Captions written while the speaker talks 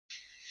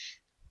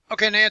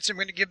Okay, Nancy, I'm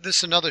going to give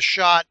this another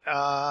shot.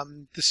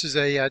 This is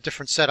a,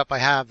 different setup I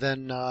have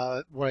than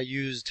what I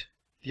used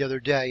the other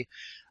day.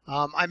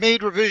 I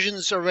made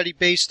revisions already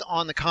based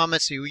on the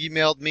comments that you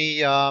emailed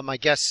me, I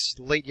guess,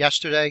 late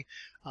yesterday.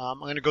 I'm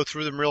going to go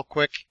through them real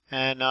quick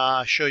and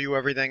show you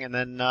everything, and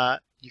then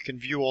you can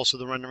view also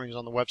the renderings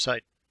on the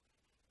website.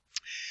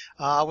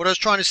 What I was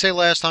trying to say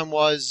last time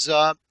was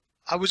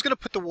I was going to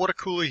put the water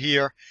cooler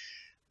here,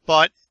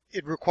 but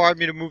it required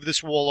me to move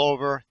this wall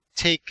over,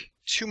 take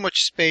too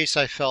much space,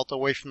 I felt,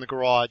 away from the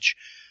garage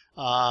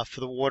for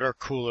the water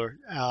cooler.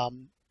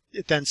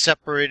 It then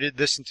separated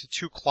this into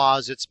two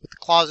closets, but the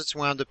closets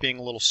wound up being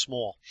a little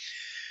small.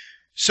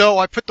 So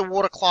I put the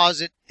water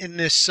closet in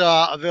this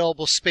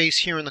available space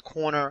here in the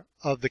corner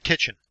of the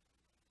kitchen.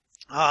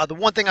 The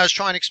one thing I was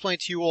trying to explain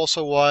to you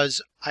also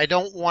was I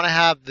don't want to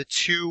have the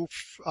two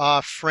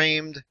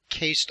framed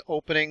cased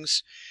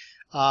openings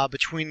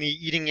between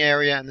the eating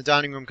area and the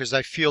dining room, because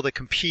I feel they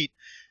compete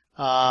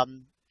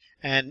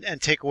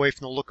and take away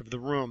from the look of the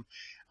room.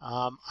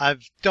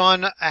 I've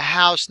done a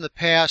house in the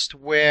past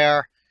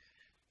where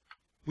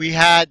we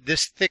had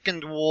this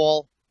thickened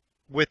wall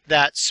with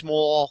that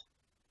small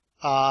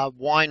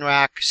wine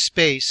rack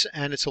space,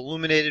 and it's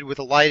illuminated with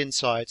a light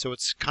inside, so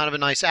it's kind of a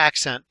nice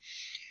accent.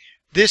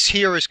 This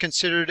here is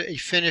considered a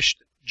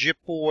finished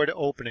gypboard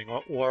opening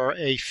or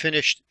a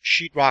finished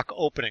sheetrock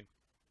opening.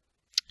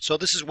 So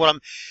this is what I'm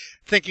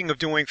thinking of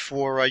doing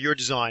for your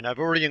design. I've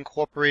already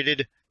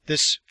incorporated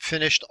this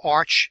finished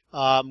arch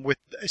with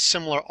a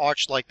similar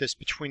arch like this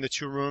between the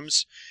two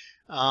rooms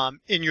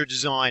in your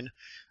design.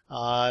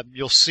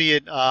 You'll see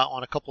it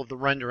on a couple of the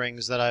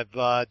renderings that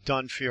I've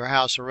done for your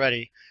house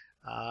already.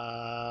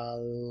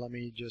 Let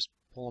me just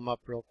pull them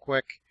up real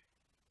quick.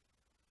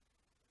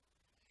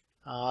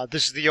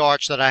 This is the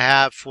arch that I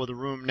have for the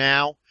room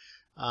now.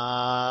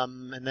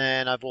 And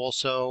then I've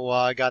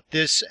also got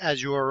this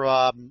as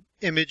your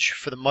image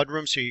for the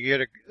mudroom, so you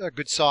get a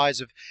good size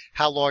of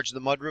how large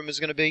the mudroom is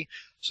going to be.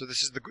 So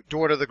this is the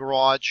door to the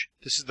garage.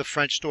 This is the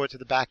French door to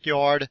the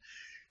backyard.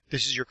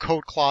 This is your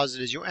coat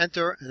closet as you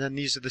enter, and then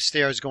these are the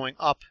stairs going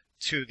up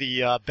to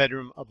the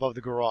bedroom above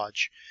the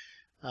garage.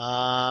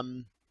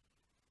 You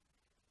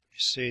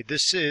see,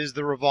 this is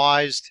the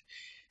revised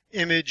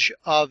image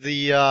of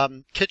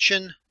the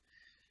kitchen.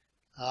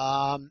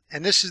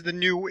 And this is the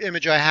new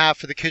image I have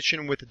for the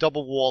kitchen with the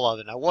double wall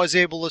oven. I was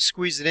able to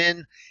squeeze it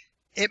in.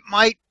 It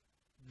might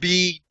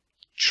be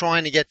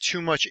trying to get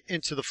too much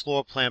into the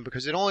floor plan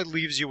because it only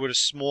leaves you with a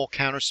small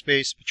counter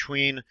space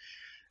between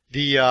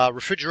the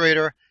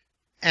refrigerator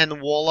and the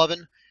wall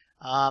oven.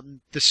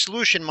 The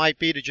solution might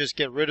be to just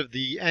get rid of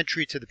the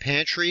entry to the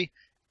pantry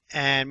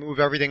and move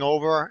everything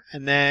over,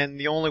 and then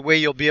the only way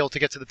you'll be able to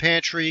get to the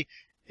pantry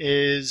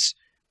is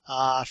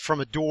from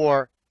a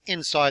door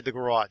inside the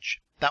garage.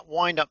 That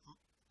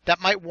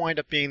might wind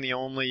up being the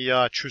only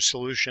true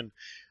solution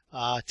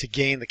to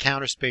gain the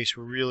counter space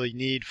we really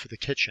need for the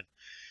kitchen.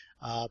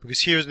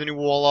 Because here's the new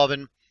wall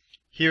oven,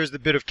 here's the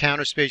bit of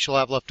counter space you'll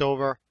have left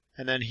over,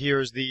 and then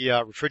here's the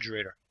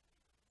refrigerator.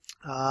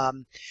 Let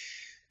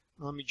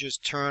me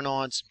just turn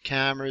on some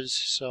cameras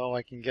so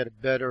I can get a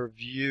better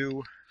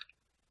view.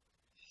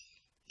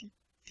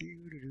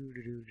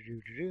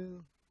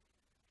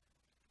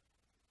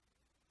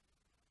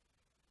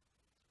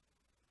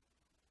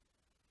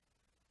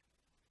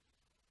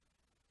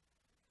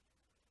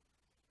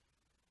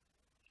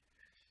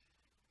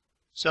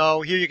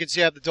 So here you can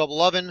see I have the double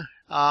oven.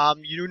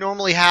 You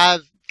normally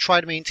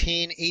try to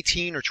maintain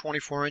 18 or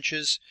 24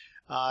 inches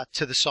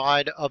to the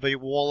side of a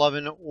wall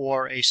oven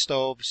or a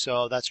stove,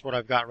 so that's what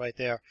I've got right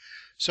there.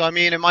 So I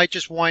mean, it might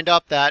just wind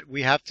up that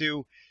we have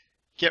to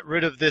get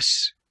rid of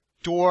this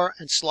door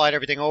and slide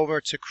everything over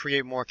to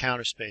create more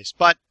counter space,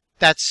 but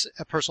that's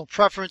a personal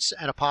preference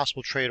and a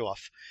possible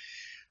trade-off.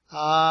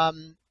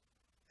 And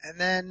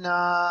then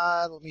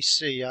let me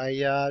see,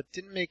 I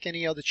didn't make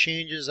any other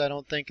changes, I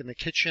don't think, in the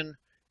kitchen.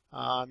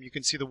 You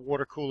can see the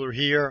water cooler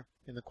here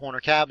in the corner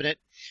cabinet.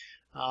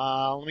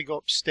 Let me go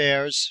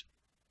upstairs.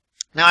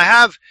 Now I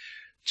have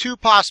two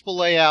possible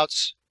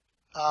layouts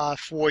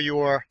for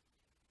your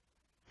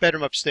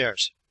bedroom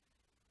upstairs.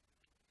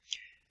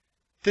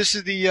 This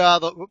is the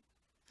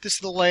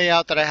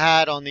layout that I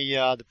had on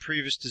the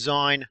previous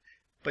design,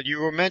 but you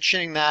were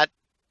mentioning that.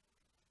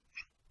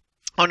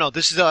 Oh no,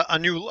 this is a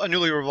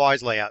newly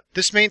revised layout.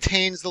 This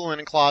maintains the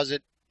linen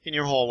closet in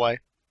your hallway.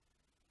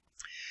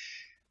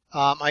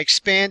 I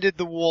expanded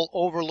the wall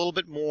over a little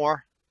bit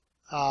more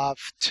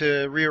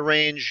to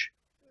rearrange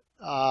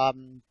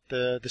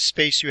the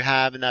space you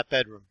have in that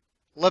bedroom.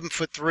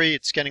 11'3",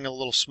 it's getting a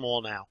little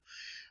small now,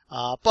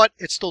 but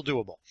it's still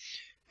doable.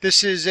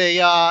 This is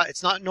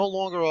it's no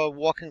longer a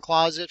walk-in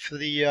closet for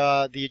the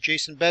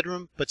adjacent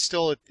bedroom, but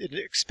still it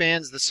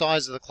expands the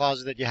size of the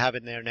closet that you have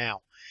in there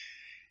now.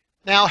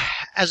 Now,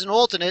 as an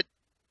alternate,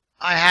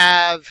 I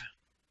have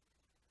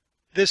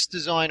this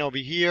design over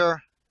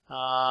here.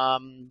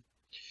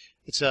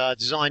 It's a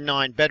Design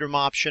 9 bedroom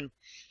option.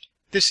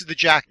 This is the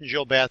Jack and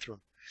Jill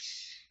bathroom.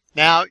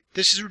 Now,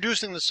 this is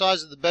reducing the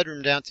size of the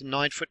bedroom down to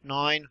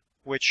 9'9",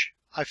 which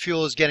I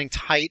feel is getting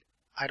tight.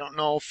 I don't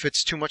know if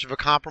it's too much of a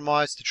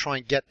compromise to try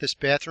and get this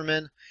bathroom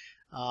in.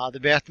 The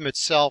bathroom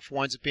itself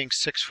winds up being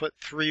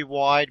 6'3"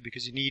 wide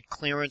because you need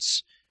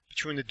clearance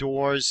between the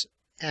doors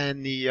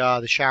and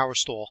the shower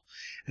stall.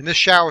 And this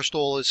shower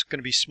stall is going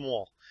to be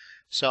small.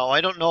 So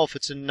I don't know if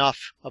it's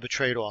enough of a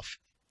trade-off.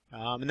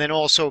 And then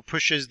also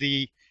pushes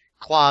the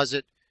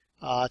closet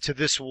to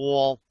this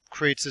wall,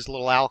 creates this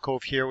little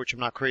alcove here, which I'm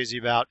not crazy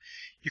about.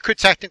 You could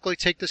technically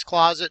take this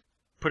closet,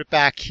 put it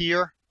back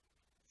here,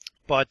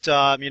 but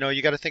you know,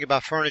 you got to think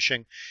about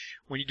furnishing.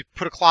 When you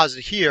put a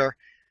closet here,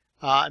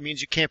 it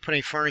means you can't put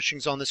any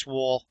furnishings on this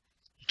wall.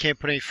 You can't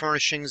put any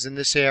furnishings in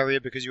this area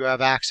because you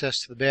have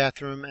access to the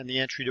bathroom and the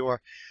entry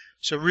door.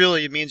 So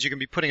really it means you can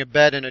be putting a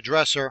bed and a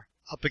dresser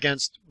up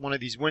against one of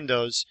these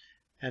windows,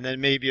 and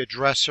then maybe a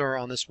dresser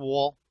on this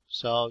wall.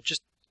 So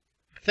just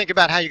think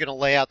about how you're going to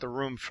lay out the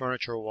room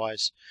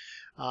furniture-wise.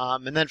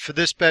 And then for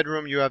this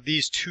bedroom, you have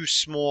these two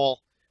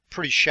small,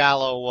 pretty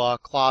shallow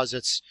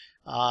closets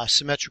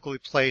symmetrically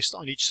placed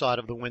on each side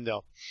of the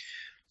window.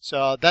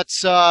 So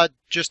that's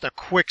just a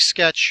quick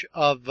sketch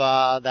of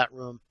that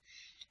room.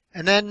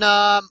 And then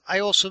I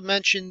also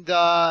mentioned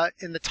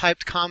in the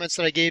typed comments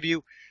that I gave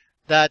you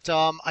that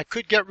I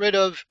could get rid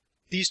of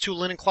these two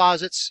linen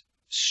closets,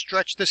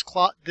 stretch this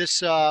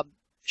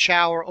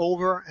shower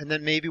over, and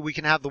then maybe we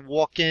can have the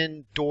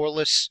walk-in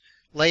doorless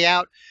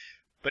layout.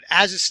 But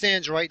as it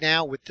stands right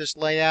now with this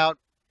layout,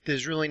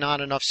 there's really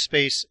not enough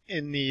space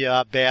in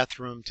the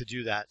bathroom to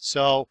do that.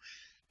 So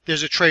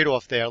there's a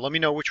trade-off there. Let me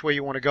know which way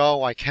you want to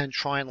go. I can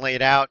try and lay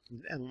it out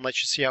and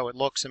let you see how it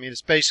looks. I mean,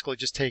 it's basically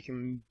just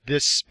taking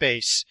this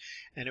space,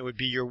 and it would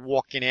be your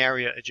walk-in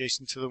area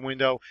adjacent to the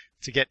window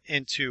to get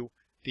into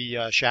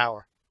the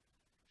shower.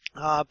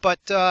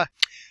 But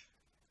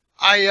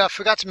I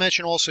forgot to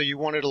mention also you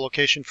wanted a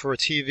location for a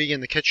TV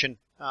in the kitchen.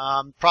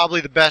 Probably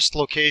the best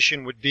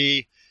location would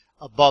be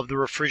above the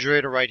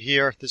refrigerator right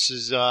here. This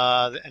is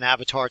an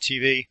Avatar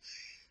TV.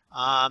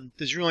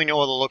 There's really no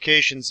other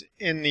locations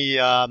in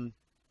the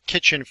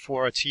kitchen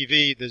for a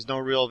TV. There's no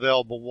real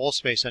available wall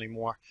space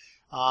anymore.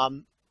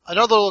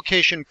 Another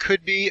location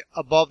could be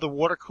above the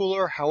water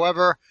cooler.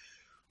 However,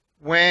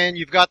 when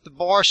you've got the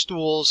bar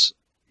stools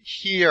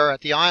here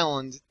at the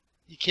island,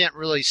 you can't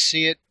really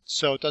see it,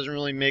 so it doesn't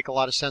really make a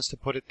lot of sense to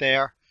put it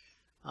there.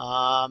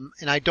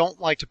 And I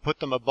don't like to put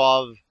them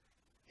above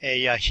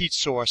a heat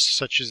source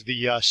such as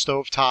the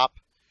stove top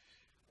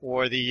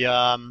or the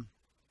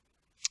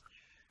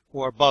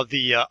or above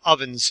the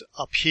ovens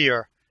up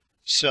here.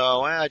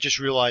 So I just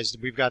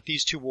realized we've got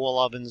these two wall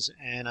ovens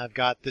and I've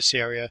got this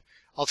area.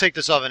 I'll take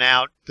this oven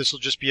out. This will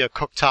just be a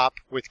cooktop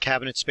with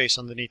cabinet space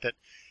underneath it.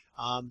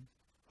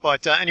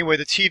 But anyway,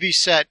 the TV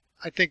set,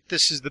 I think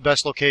this is the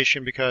best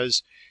location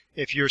because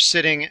if you're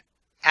sitting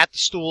at the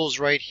stools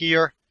right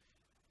here,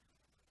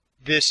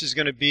 this is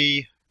going to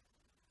be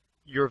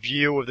your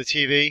view of the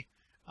TV.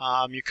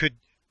 You could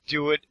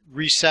do it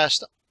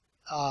recessed,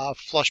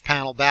 flush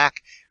panel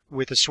back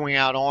with a swing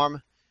out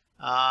arm.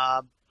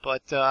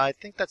 But I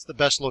think that's the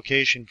best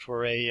location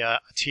for a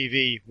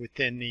TV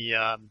within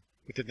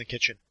the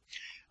kitchen.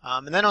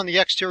 And then on the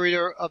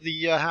exterior of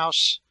the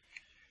house,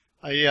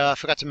 I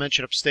forgot to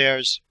mention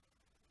upstairs.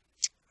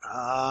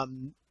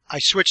 I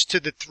switched to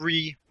the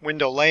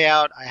 3-window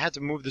layout. I had to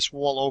move this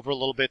wall over a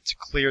little bit to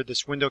clear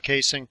this window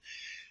casing,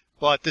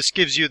 but this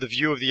gives you the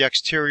view of the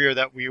exterior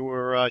that we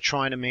were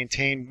trying to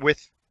maintain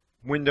with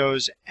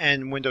windows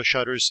and window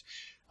shutters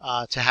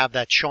to have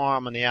that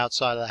charm on the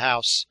outside of the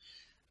house.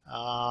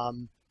 Let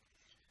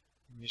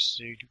me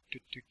see.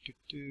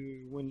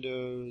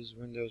 Windows,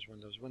 windows,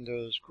 windows,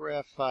 windows,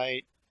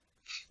 graphite,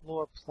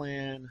 floor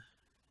plan.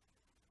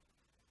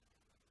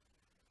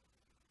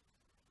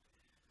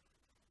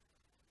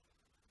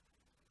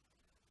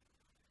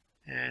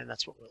 And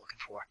that's what we're looking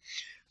for.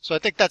 So I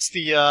think that's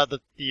the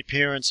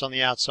appearance on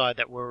the outside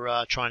that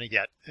we're trying to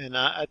get. And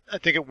I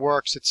think it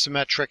works. It's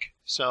symmetric.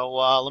 So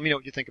let me know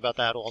what you think about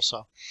that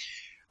also.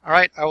 All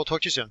right. I will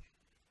talk to you soon.